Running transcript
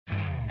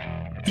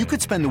You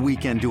could spend the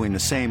weekend doing the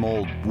same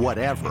old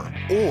whatever,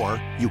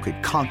 or you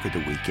could conquer the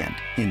weekend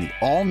in the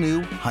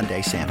all-new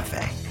Hyundai Santa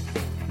Fe.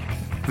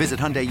 Visit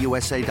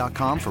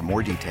HyundaiUSA.com for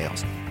more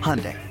details.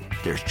 Hyundai,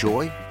 there's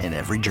joy in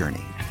every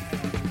journey.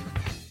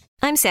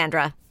 I'm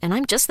Sandra, and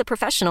I'm just the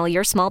professional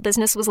your small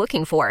business was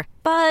looking for.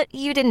 But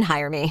you didn't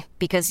hire me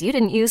because you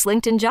didn't use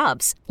LinkedIn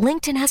Jobs.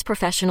 LinkedIn has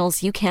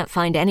professionals you can't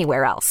find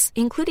anywhere else,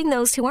 including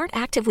those who aren't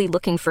actively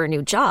looking for a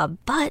new job,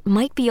 but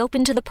might be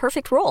open to the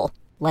perfect role,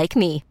 like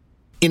me.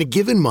 In a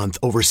given month,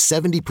 over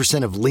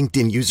 70% of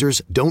LinkedIn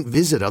users don't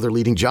visit other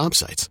leading job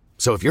sites.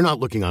 So if you're not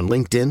looking on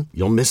LinkedIn,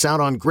 you'll miss out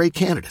on great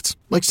candidates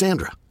like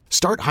Sandra.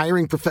 Start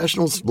hiring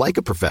professionals like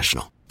a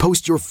professional.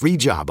 Post your free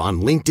job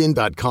on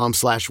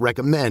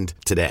linkedin.com/recommend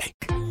today.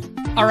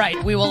 All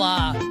right, we will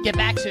get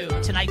back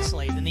to tonight's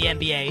slate in the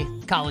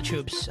NBA, college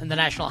hoops, and the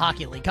National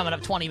Hockey League coming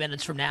up 20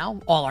 minutes from now.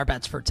 All our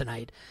bets for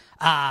tonight.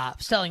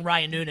 Telling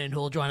Ryan Noonan, who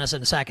will join us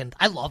in a second.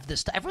 I love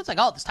this. Everyone's like,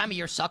 oh, this time of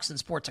year sucks in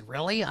sports. Like,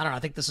 really? I don't know. I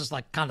think this is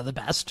like kind of the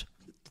best.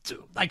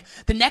 Like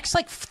the next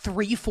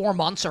 3-4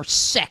 months are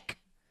sick.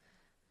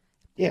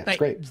 Yeah, it's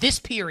great. This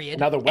period,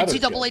 now the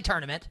NCAA good.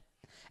 tournament,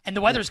 and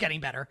the weather's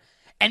getting better.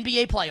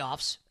 NBA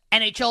playoffs,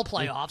 NHL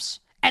playoffs,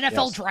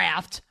 NFL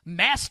draft,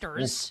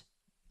 Masters.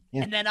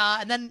 Yeah. And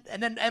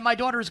then my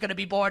daughter is going to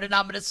be born, and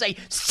I'm going to say,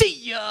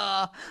 "See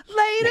ya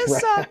later,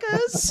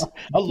 suckers."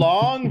 A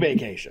long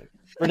vacation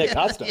for Nick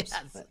Costos.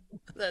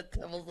 Yes.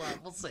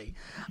 We'll see.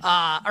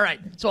 All right,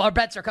 so our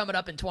bets are coming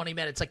up in 20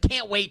 minutes. I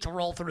can't wait to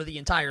roll through the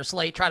entire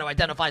slate, try to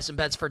identify some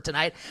bets for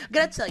tonight. I'm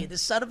going to tell you,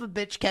 this son of a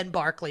bitch, Ken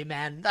Barkley,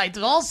 man. I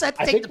was all set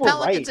to take the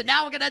Pelicans, and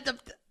now we're going to end up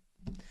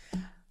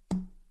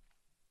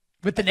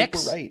with the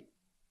Knicks. We're right.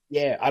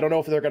 Yeah, I don't know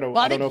if they're going to.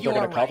 I don't know if they're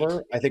going to cover.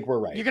 Right. I think we're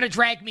right. You're going to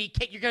drag me.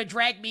 You're going to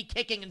drag me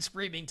kicking and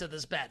screaming to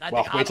this bet.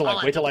 Wait till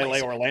I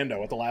lay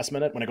Orlando at the last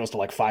minute when it goes to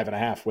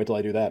 5.5. Wait till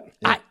I do that.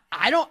 Yeah.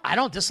 I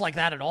don't dislike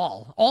that at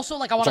all. Also, I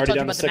want to talk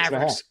about the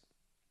Mavericks.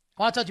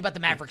 I want to talk to you about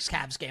the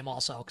Mavericks-Cavs game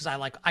also because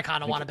I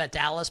kind of want to bet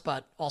Dallas,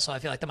 but also I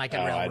feel like they might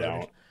get railroaded. I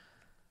don't.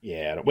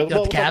 Yeah, we'll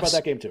talk about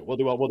that game too. We'll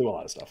do a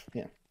lot of stuff.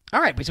 Yeah.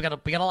 All right, we got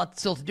a lot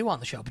still to do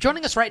on the show. But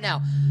joining us right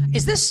now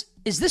is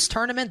this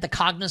tournament the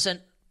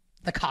Cognizant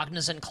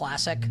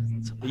Classic?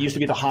 It used to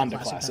be the Honda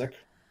Classic.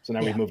 So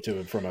now we've moved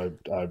to from a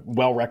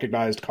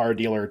well-recognized car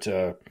dealer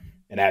to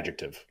an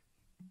adjective.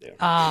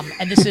 Yeah.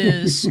 And this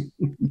is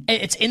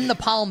it's in the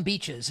Palm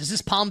Beaches. Is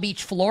this Palm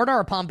Beach, Florida,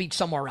 or Palm Beach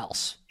somewhere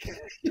else?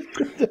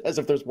 As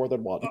if there's more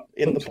than one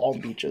in the Palm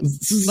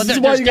Beaches. But there's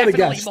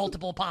definitely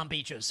multiple Palm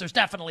Beaches. There's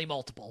definitely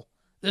multiple.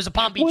 There's a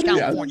Palm Beach,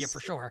 California for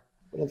sure.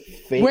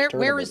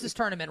 Where is this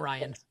tournament,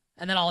 Ryan?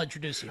 And then I'll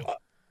introduce you.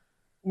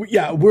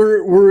 Yeah,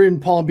 we're in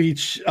Palm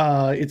Beach.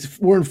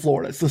 We're in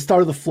Florida. It's the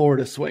start of the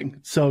Florida swing.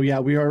 So yeah,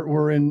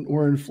 we're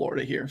in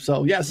Florida here.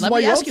 So yeah, this is why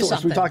you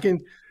outsource. We're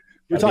talking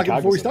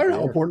before we started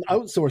how important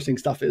outsourcing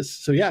stuff is.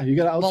 So yeah, you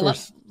got to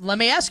outsource. Well, let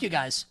me ask you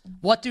guys,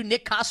 what do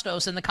Nick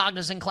Costos and the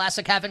Cognizant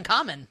Classic have in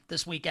common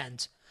this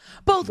weekend?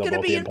 Both going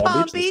to be in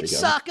Palm Beach,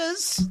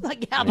 suckers.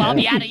 I'll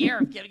be out of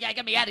here.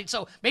 Get me out of here.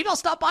 So maybe I'll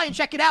stop by and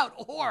check it out,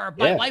 or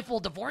my wife will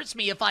divorce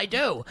me if I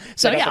do.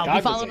 So I'll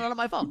be following it on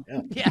my phone.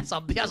 Yeah. Yes,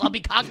 I'll be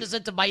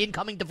cognizant of my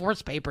incoming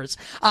divorce papers.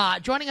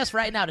 Joining us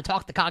right now to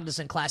talk the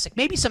Cognizant Classic,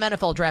 maybe some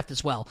NFL draft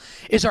as well,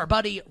 is our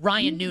buddy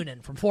Ryan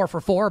Noonan from 4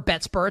 for 4,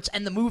 Bet Spurts,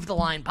 and the Move the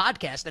Line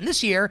podcast. And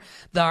this year,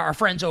 our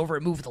friends over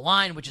at Move the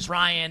Line, which is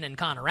Ryan and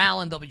Connor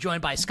Allen, they'll be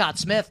joined by Scott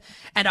Smith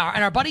and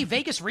our buddy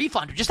Vegas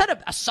Refund, who just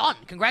had a son.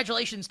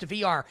 Congratulations to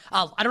VR.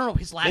 I don't know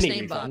his last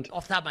name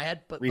off the top of my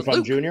head, but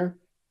Refund Jr.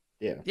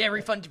 Yeah,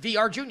 Refund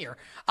VR Jr.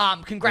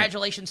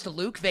 Congratulations to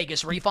Luke,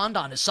 Vegas Refund,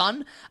 on his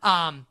son.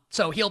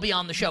 So he'll be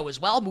on the show as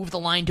well. Move the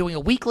Line doing a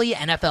weekly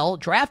NFL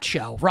draft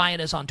show. Ryan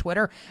is on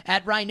Twitter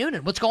at Ryan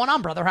Noonan. What's going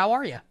on, brother? How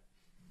are you?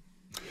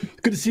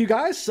 Good to see you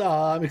guys.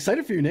 I'm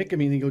excited for you, Nick. I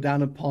mean, you go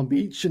down to Palm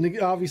Beach, and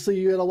obviously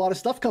you had a lot of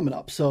stuff coming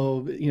up.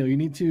 So you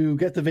need to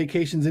get the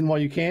vacations in while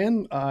you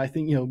can. I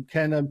think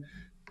Ken.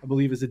 I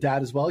believe as a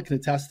dad as well, I can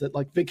attest that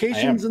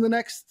vacations in the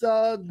next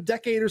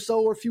decade or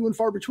so are few and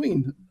far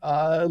between,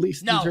 at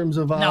least in terms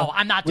of no,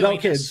 I'm not doing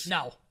kids. This.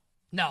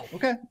 No.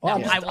 Okay.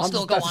 Well, I will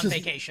still go on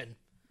vacation.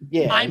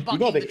 Yeah, I'm bucking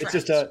the trends.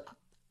 It's just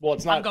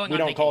it's not. We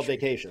don't call it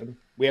vacation.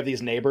 We have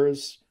these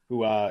neighbors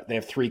who they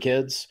have 3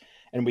 kids,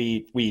 and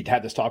we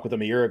had this talk with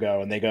them a year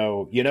ago, and they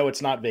go,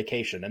 it's not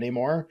vacation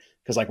anymore.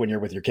 Because when you're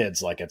with your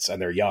kids,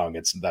 and they're young,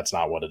 that's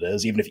not what it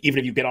is. Even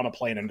if you get on a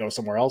plane and go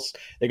somewhere else,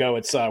 they go,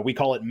 we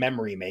call it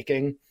memory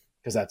making,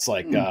 because that's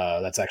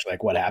that's actually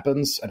what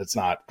happens, and it's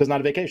not a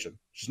vacation.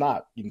 It's just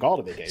not. You can call it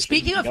a vacation.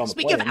 Speaking of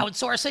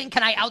outsourcing,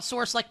 can I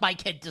outsource my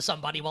kid to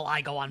somebody while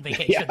I go on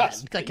vacation?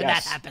 Yes, can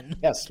that happen?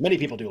 Yes, many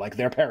people do,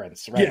 their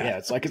parents, right? Yeah,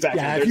 it's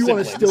exactly. Yeah, if you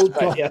want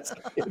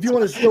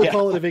to still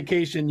call it a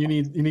vacation, you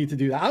need to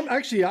do that.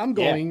 I'm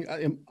going.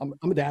 Yeah.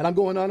 I'm a dad. I'm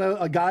going on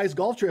a guy's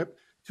golf trip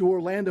to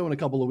Orlando in a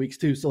couple of weeks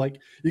too. So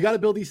you got to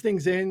build these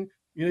things in,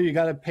 you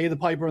got to pay the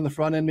piper on the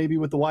front end, maybe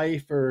with the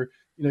wife, or,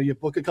 you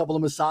book a couple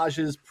of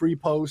massages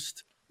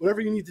pre-post, whatever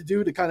you need to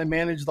do to kind of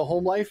manage the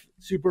home life.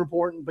 Super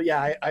important. But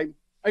yeah, I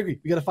agree.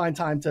 We got to find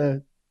time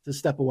to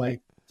step away.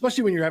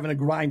 especially when you're having to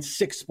grind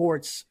 6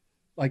 sports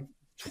like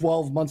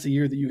 12 months a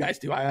year that you guys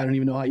do. I don't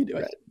even know how you do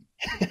it.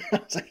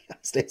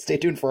 Stay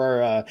tuned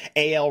for our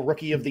AL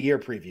Rookie of the Year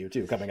preview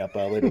too, coming up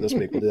later this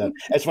week. We'll do that.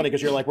 It's funny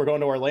because you're like, we're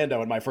going to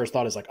Orlando, and my first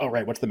thought is like, oh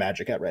right, what's the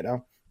Magic at right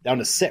now? Down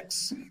to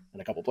 6 in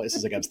a couple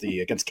places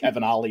against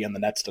Kevin Ollie and the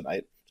Nets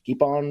tonight.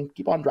 Keep on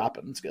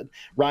dropping. It's good.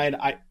 Ryan,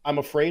 I'm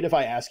afraid if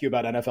I ask you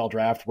about NFL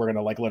draft, we're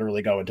gonna like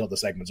literally go until the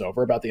segment's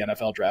over about the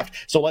NFL draft.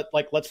 So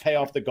let's pay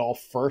off the golf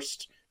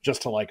first,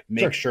 just to like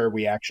make sure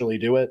we actually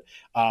do it.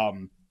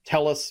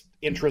 Tell us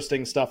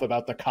interesting stuff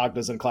about the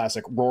Cognizant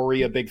Classic.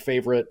 Rory, a big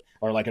favorite,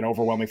 or like an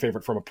overwhelming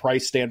favorite from a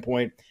price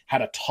standpoint,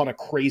 had a ton of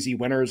crazy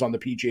winners on the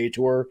PGA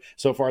Tour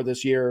so far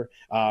this year.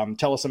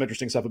 Tell us some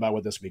interesting stuff about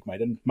what this week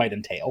might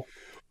entail.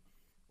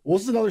 Well,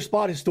 this is another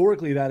spot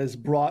historically that has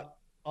brought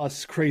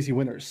us crazy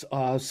winners.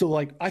 So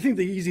like, I think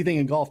the easy thing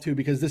in golf too,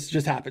 because this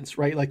just happens,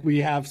 right? Like we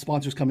have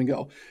sponsors come and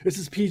go. This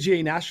is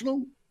PGA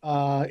National.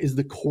 Is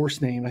the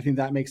course name. I think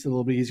that makes it a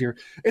little bit easier.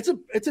 It's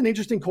an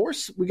interesting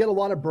course. We get a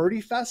lot of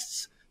birdie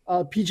fests.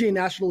 PGA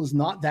National is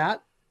not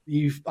that.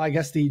 I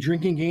guess the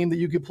drinking game that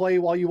you could play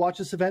while you watch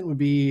this event would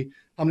be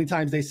how many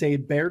times they say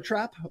bear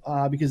trap,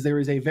 because there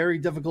is a very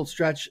difficult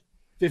stretch,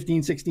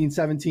 15, 16,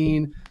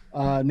 17,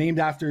 named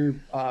after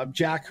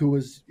Jack, who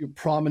was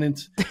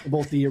prominent in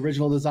both the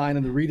original design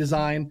and the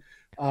redesign.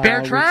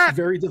 Bear trap.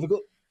 Very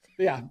difficult.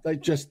 Yeah, I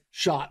just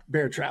shot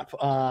bear trap.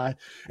 And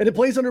it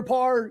plays under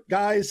par.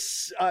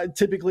 Guys,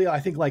 typically,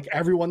 I think like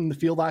everyone in the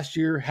field last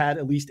year had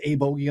at least a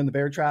bogey on the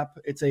bear trap.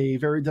 It's a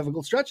very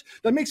difficult stretch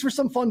that makes for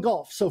some fun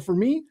golf. So for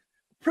me,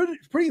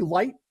 pretty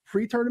light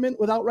pre-tournament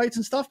with outrights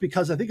and stuff,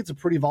 because I think it's a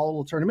pretty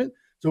volatile tournament.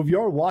 So if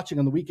you are watching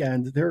on the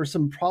weekend, there are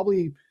some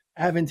probably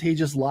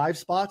advantageous live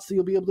spots that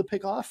you'll be able to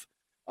pick off,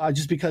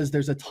 just because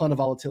there's a ton of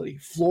volatility.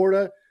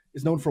 Florida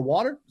is known for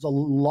water. There's a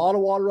lot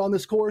of water on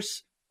this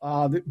course.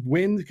 The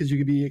wind, because you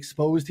could be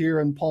exposed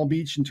here in Palm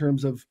Beach in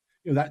terms of,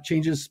 that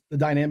changes the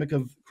dynamic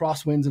of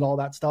crosswinds and all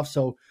that stuff.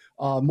 So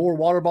more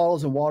water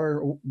balls and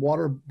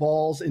water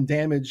balls and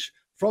damage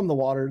from the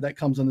water that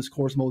comes on this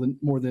course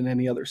more than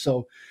any other.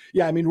 So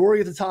yeah, I mean,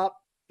 Rory at the top.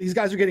 These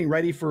guys are getting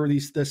ready for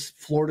this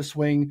Florida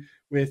swing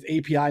with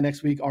API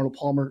next week. Arnold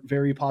Palmer,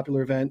 very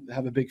popular event,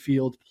 have a big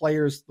field.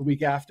 Players the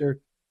week after.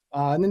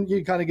 And then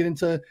you kind of get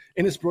into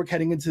Innisbrook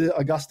heading into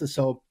Augusta.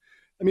 So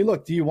I mean,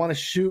 look, do you want to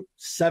shoot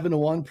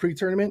 7-1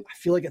 pre-tournament? I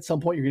feel like at some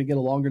point you're going to get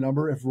a longer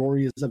number if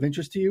Rory is of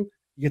interest to you.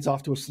 He gets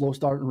off to a slow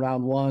start in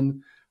round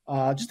 1.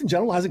 Just in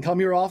general, hasn't come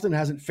here often,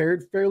 hasn't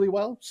fared fairly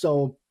well.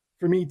 So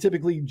for me,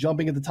 typically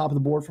jumping at the top of the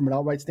board from an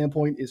outright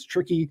standpoint is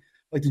tricky.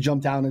 I like to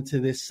jump down into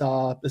this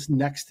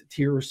next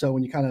tier or so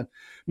when you kind of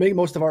make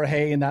most of our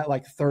hay in that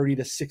like 30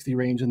 to 60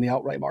 range in the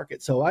outright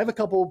market. So I have a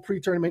couple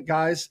pre-tournament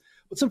guys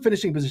with some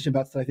finishing position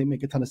bets that I think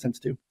make a ton of sense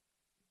too.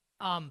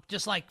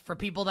 Just like for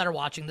people that are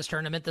watching this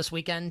tournament this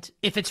weekend,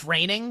 if it's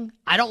raining,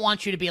 I don't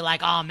want you to be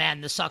like, oh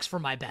man, this sucks for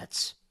my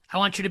bets. I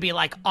want you to be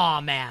like,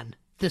 oh man,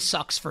 this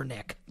sucks for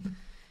Nick.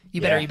 You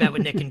bet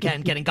with Nick and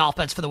Ken getting golf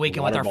bets for the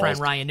weekend with our friend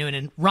Ryan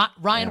Noonan.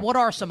 Ryan, what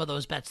are some of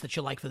those bets that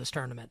you like for this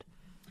tournament?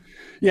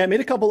 Yeah, I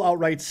made a couple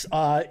outrights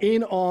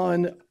in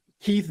on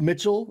Keith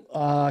Mitchell,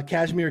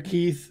 Kashmir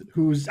Keith,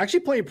 who's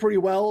actually playing pretty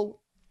well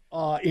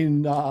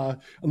on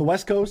the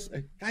West Coast.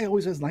 A guy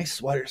always has nice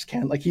sweaters,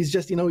 Ken. Like he's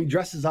just, he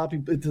dresses up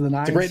into the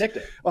nines. It's a great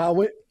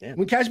nickname.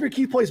 When Kashmir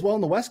Keith plays well on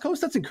the West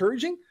Coast, that's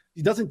encouraging.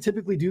 He doesn't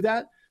typically do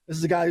that. This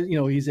is a guy,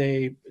 he's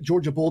a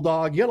Georgia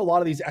Bulldog. You got a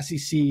lot of these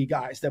SEC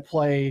guys that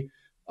play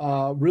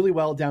really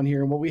well down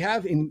here. And what we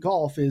have in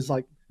golf is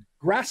like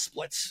grass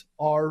splits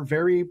are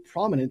very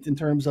prominent in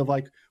terms of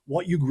like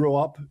what you grow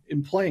up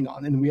in playing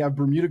on. And we have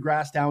Bermuda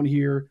grass down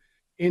here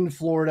in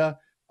Florida.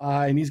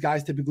 And these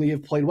guys typically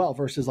have played well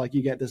versus like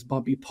you get this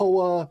bumpy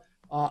POA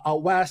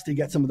out west. You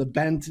get some of the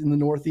bent in the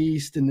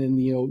Northeast and then,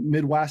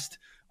 Midwest.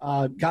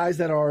 Guys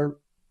that are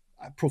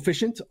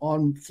proficient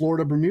on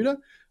Florida, Bermuda.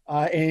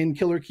 And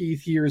Killer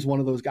Keith here is one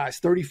of those guys.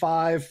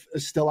 35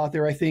 is still out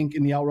there, I think,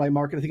 in the outright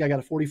market. I think I got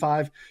a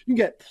 45. You can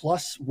get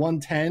plus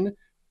 110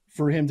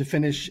 for him to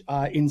finish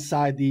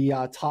inside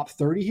the top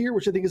 30 here,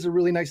 which I think is a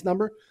really nice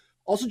number.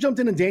 Also jumped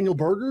in Daniel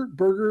Berger.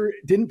 Berger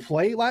didn't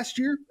play last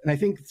year, and I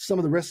think some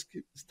of the risk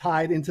is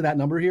tied into that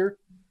number here.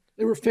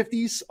 There were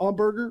 50s on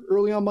Berger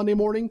early on Monday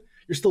morning.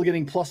 You're still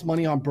getting plus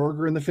money on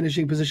Berger in the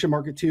finishing position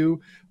market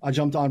too. I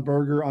jumped on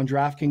Berger on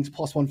DraftKings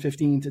plus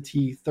 115 to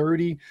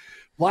T30.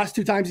 Last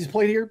 2 times he's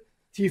played here,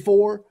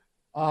 T4,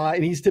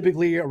 and he's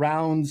typically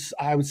around,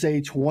 I would say,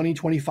 20,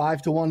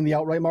 25 to 1 in the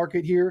outright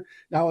market here.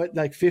 Now at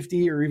like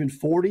 50 or even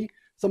 40.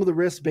 Some of the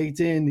risk baked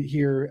in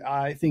here,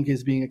 I think,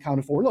 is being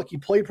accounted for. Look, he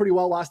played pretty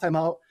well last time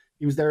out.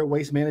 He was there at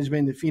Waste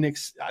Management in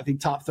Phoenix, I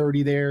think top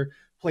 30 there,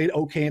 played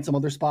okay in some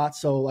other spots.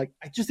 So, like,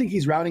 I just think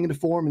he's rounding into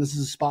form, and this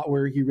is a spot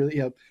where he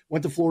really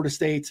went to Florida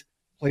State,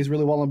 plays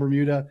really well in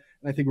Bermuda,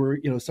 and I think we're,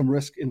 some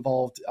risk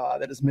involved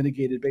that is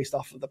mitigated based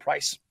off of the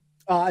price.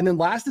 And then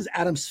last is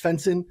Adam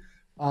Svensson,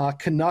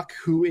 Canuck,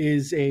 who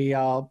is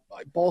a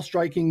ball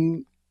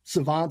striking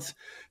savant.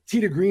 Tee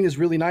to green is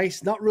really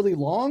nice, not really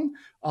long,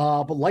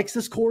 but likes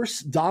this course.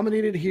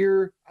 Dominated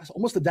here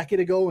almost a decade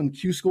ago in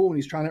Q school when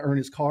he's trying to earn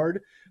his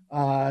card.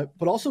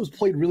 but also has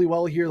played really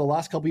well here the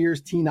last couple of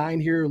years.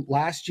 T9 here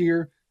last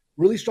year,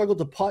 really struggled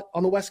to putt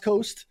on the West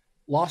Coast,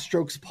 lost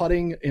strokes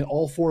putting in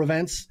all 4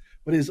 events,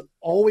 but has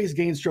always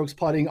gained strokes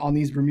putting on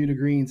these Bermuda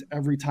greens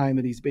every time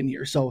that he's been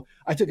here. So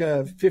I took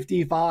a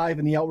 55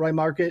 in the outright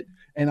market,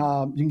 and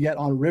you can get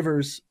on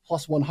Rivers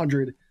plus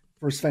 100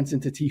 for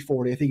Svensson to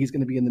T40. I think he's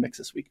going to be in the mix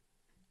this week.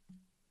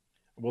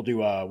 We'll do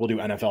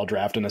NFL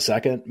draft in a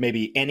second.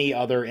 Maybe any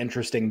other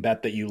interesting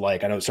bet that you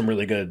like. I know some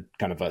really good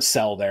kind of a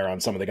sell there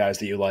on some of the guys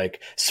that you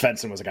like.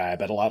 Svensson was a guy I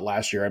bet a lot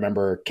last year. I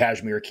remember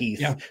Kashmir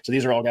Keith. Yeah. So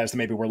these are all guys that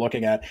maybe we're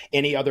looking at.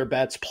 Any other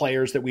bets,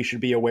 players that we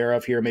should be aware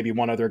of here? Maybe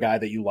one other guy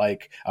that you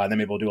like. Then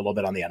maybe we'll do a little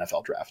bit on the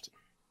NFL draft.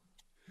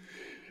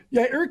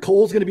 Yeah, Eric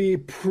Cole's going to be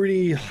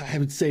pretty, I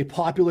would say,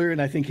 popular,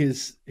 and I think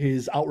his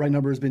outright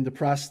number has been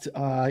depressed.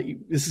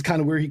 This is kind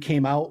of where he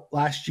came out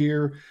last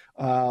year,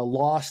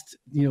 lost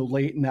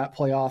late in that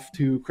playoff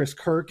to Chris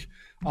Kirk.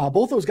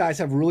 Both those guys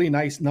have really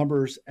nice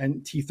numbers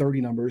and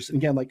T30 numbers. And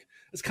again, like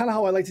that's kind of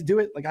how I like to do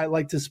it. Like I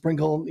like to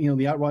sprinkle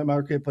the outright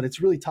market, but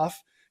it's really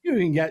tough. You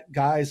can get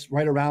guys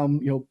right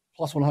around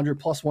plus 100,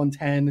 plus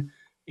 110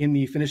 in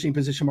the finishing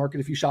position market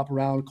if you shop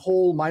around.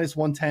 Cole minus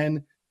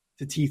 110.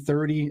 To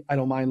T30. I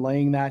don't mind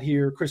laying that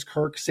here. Chris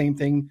Kirk, same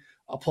thing,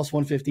 plus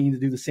 115 to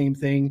do the same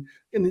thing.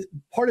 And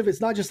part of it's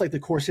not just like the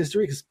course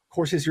history, because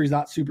course history is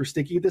not super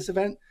sticky at this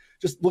event.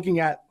 Just looking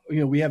at,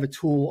 we have a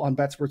tool on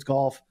BetSports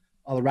Golf,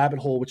 the rabbit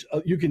hole, which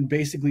you can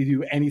basically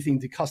do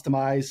anything to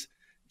customize,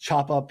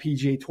 chop up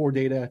PGA Tour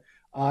data,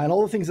 and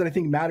all the things that I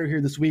think matter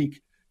here this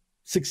week.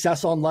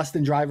 Success on less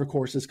than driver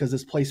courses, because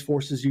this place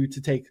forces you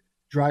to take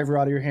driver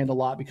out of your hand a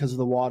lot because of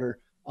the water.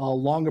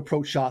 Long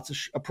approach shots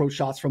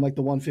from like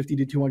the 150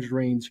 to 200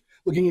 range,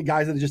 looking at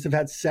guys that just have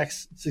had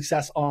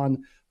success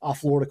on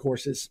Florida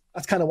courses.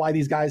 That's kind of why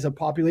these guys are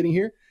populating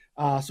here.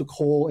 So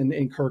Cole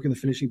and Kirk in the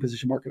finishing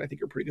position market, I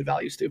think, are pretty good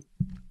values too.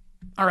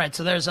 All right,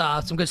 so there's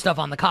some good stuff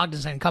on the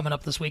Cognizant coming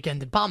up this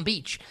weekend in Palm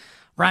Beach.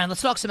 Ryan,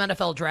 let's talk some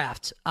NFL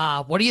draft.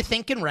 What are you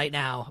thinking right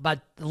now? About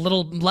a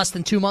little less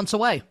than 2 months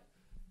away.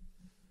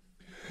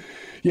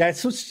 Yeah,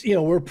 so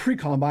we're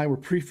pre-combine, we're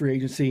pre-free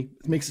agency.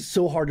 It makes it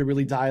so hard to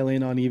really dial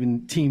in on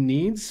even team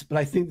needs. But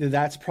I think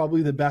that's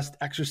probably the best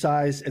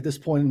exercise at this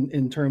point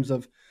in terms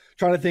of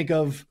trying to think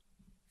of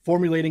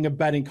formulating a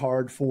betting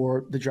card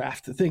for the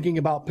draft, thinking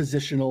about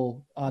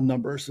positional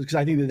numbers, because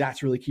I think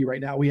that's really key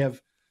right now. We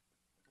have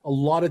a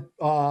lot of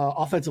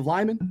offensive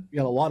linemen. We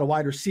got a lot of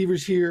wide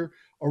receivers here.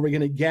 Are we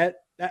going to get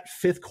that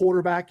 5th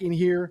quarterback in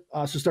here?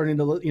 So starting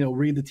to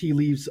read the tea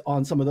leaves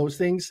on some of those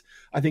things,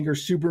 I think are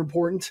super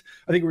important.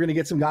 I think we're going to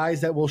get some guys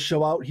that will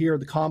show out here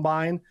at the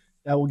combine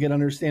that will get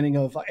understanding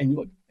of. And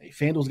look,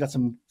 FanDuel's got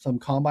some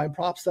combine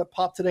props that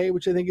popped today,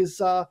 which I think is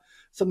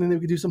something that we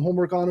could do some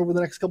homework on over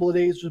the next couple of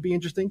days, which would be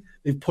interesting.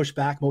 They've pushed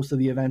back most of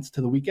the events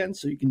to the weekend,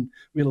 so we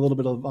had a little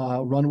bit of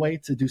runway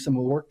to do some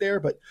of the work there.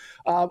 But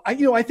I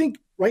think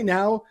right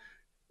now,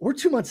 we're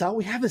 2 months out.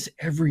 We have this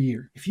every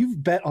year. If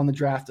you've bet on the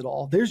draft at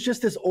all, there's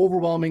just this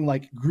overwhelming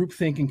like group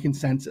think and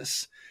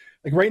consensus.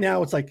 Like right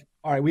now, it's like,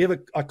 all right, we have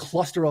a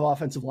cluster of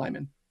offensive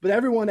linemen, but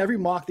every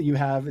mock that you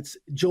have, it's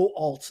Joe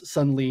Alt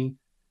suddenly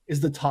is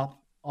the top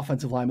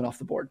offensive lineman off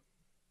the board.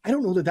 I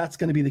don't know that that's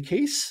going to be the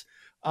case,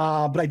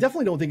 but I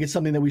definitely don't think it's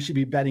something that we should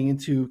be betting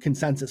into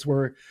consensus,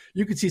 where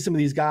you could see some of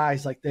these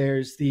guys, like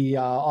there's the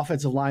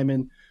offensive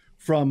lineman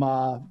from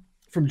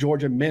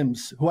Georgia,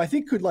 Mims, who I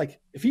think could, like,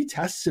 if he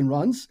tests and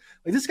runs,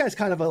 like this guy's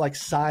kind of a like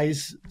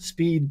size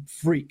speed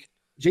freak.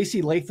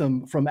 JC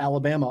Latham from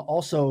Alabama,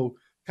 also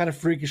kind of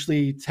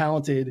freakishly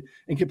talented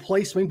and could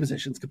play swing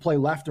positions, could play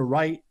left or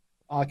right,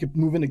 could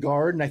move into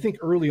guard. And I think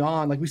early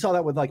on, like we saw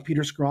that with like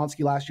Peter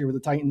Skoronski last year with the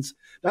Titans,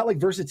 that like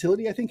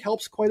versatility, I think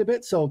helps quite a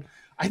bit. So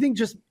I think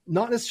just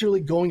not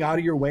necessarily going out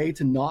of your way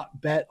to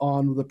not bet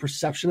on the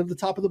perception of the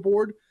top of the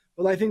board,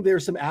 but I think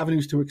there's some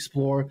avenues to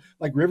explore.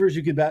 Like Rivers,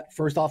 you could bet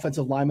first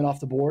offensive lineman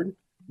off the board.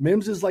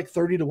 Mims is like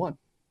 30-1.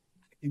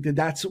 I think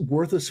that's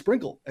worth a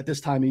sprinkle at this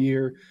time of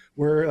year,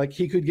 where like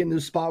he could get into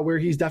a spot where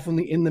he's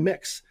definitely in the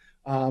mix.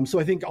 So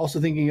I think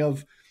also thinking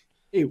of,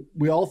 hey,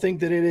 we all think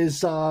that it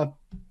is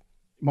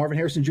Marvin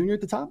Harrison Jr.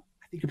 at the top.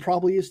 I think it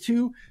probably is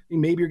too.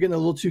 Maybe you're getting a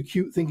little too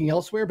cute thinking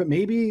elsewhere, but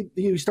maybe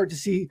you start to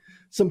see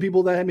some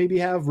people that maybe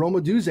have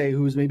Roma Duze,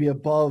 who's maybe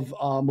above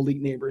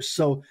Malik Neighbors.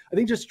 So I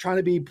think just trying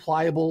to be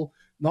pliable,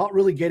 not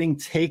really getting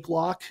take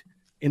lock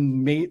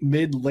in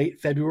mid-late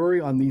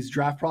February on these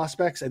draft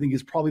prospects, I think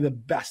is probably the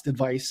best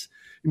advice.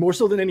 More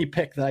so than any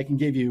pick that I can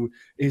give you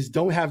is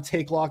don't have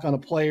take lock on a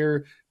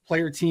player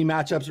team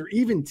matchups, or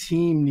even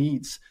team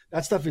needs.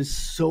 That stuff is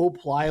so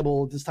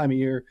pliable at this time of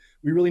year.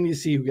 We really need to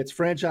see who gets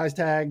franchise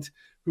tagged,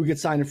 who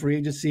gets signed in free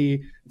agency,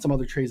 and some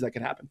other trades that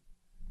can happen.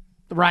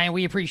 Ryan,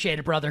 we appreciate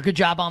it, brother. Good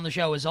job on the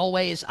show as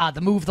always. The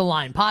Move the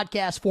Line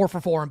podcast, 4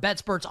 for 4 and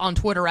BetSports on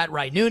Twitter at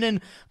Ryan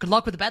Noonan. Good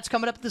luck with the bets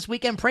coming up this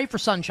weekend. Pray for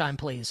sunshine,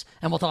 please,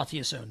 and we'll talk to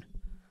you soon.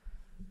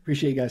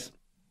 Appreciate you guys.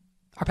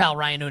 Our pal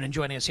Ryan Noonan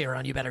joining us here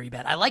on You Better You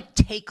Bet. I like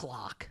take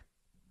lock.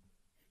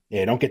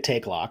 Yeah, don't get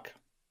take lock.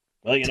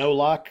 Well,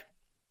 lock.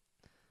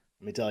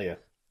 Let me tell you.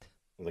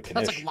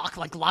 That's like lock,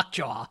 like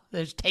lockjaw.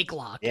 There's take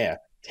lock. Yeah,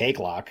 take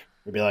lock.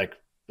 We'd be like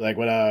what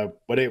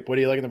do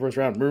you like in the first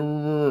round?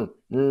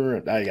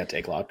 Now you got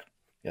take lock.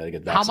 Yeah,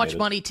 get vaccinated. How much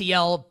money to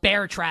yell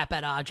bear trap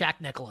at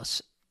Jack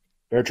Nicklaus?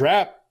 Bear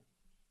trap.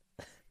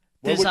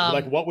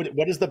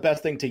 What is the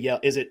best thing to yell?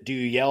 Do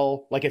you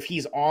yell like if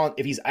he's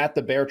at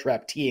the bear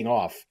trap teeing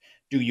off,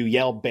 do you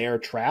yell bear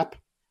trap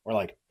or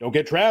like don't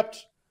get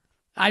trapped?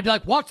 I'd be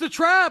like, watch the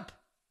trap.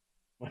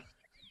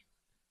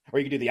 Or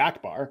you could do the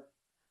Akbar.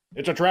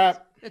 It's a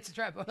trap. It's a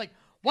trap. Or like,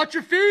 watch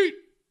your feet.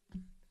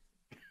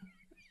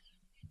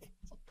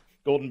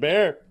 Golden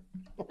bear.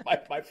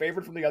 My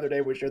favorite from the other day,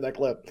 we shared that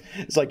clip.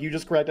 It's like you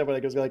just correct everybody.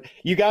 It goes like,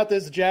 you got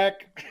this,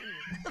 Jack.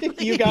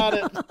 You got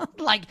it.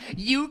 Like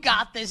you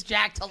got this,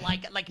 Jack. To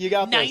like you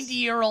got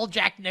 90-year-old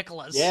Jack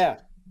Nicklaus. Yeah,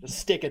 just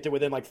stick it to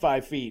within like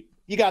 5 feet.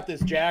 You got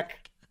this,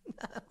 Jack.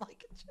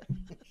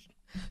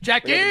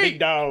 Jackie. Big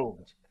dog.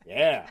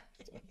 Yeah.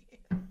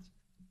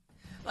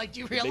 Like,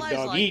 do you realize? Big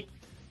dog eat.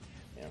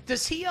 Yeah.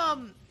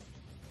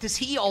 Does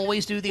he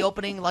always do the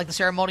opening, like the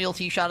ceremonial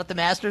tee shot at the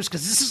Masters?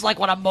 Because this is like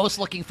what I'm most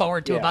looking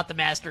forward to about the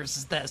Masters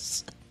is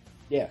this.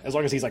 Yeah, as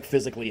long as he's like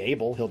physically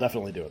able, he'll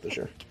definitely do it this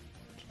year.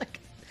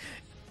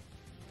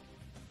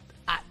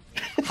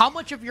 How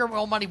much of your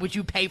own money would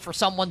you pay for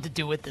someone to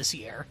do it this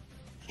year?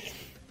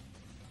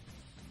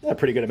 A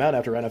pretty good amount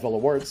after NFL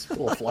awards. A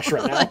little flush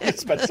right now.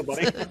 Spend some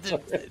money.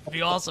 It'd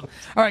be awesome.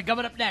 All right,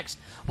 coming up next,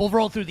 we'll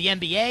roll through the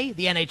NBA,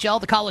 the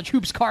NHL, the college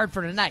hoops card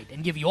for tonight,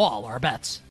 and give you all our bets.